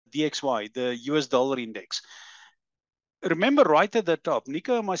DXY, the US dollar index. Remember right at the top,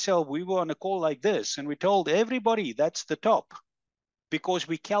 Nico and myself, we were on a call like this, and we told everybody that's the top because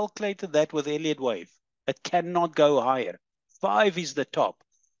we calculated that with Elliott wave. It cannot go higher. 5 is the top.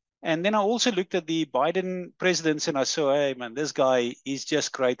 And then I also looked at the Biden presidents and I saw, hey, man, this guy is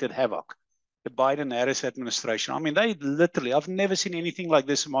just created havoc. The Biden-Harris administration. I mean, they literally, I've never seen anything like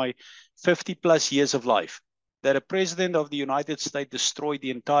this in my 50 plus years of life, that a president of the United States destroyed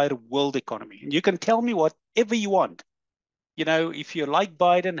the entire world economy. And you can tell me whatever you want. You know, if you like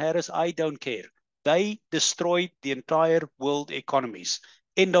Biden, Harris, I don't care. They destroyed the entire world economies.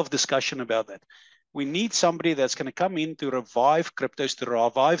 End of discussion about that. We need somebody that's going to come in to revive cryptos, to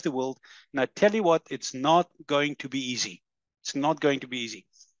revive the world. And I tell you what, it's not going to be easy. It's not going to be easy.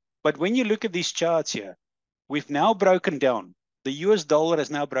 But when you look at these charts here, we've now broken down. The US dollar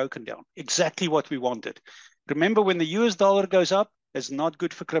has now broken down. Exactly what we wanted. Remember, when the US dollar goes up, it's not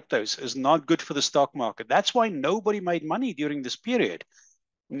good for cryptos. It's not good for the stock market. That's why nobody made money during this period.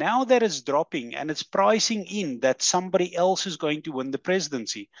 Now that it's dropping and it's pricing in that somebody else is going to win the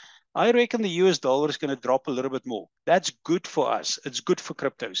presidency, I reckon the US dollar is going to drop a little bit more. That's good for us. It's good for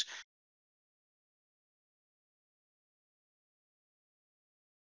cryptos.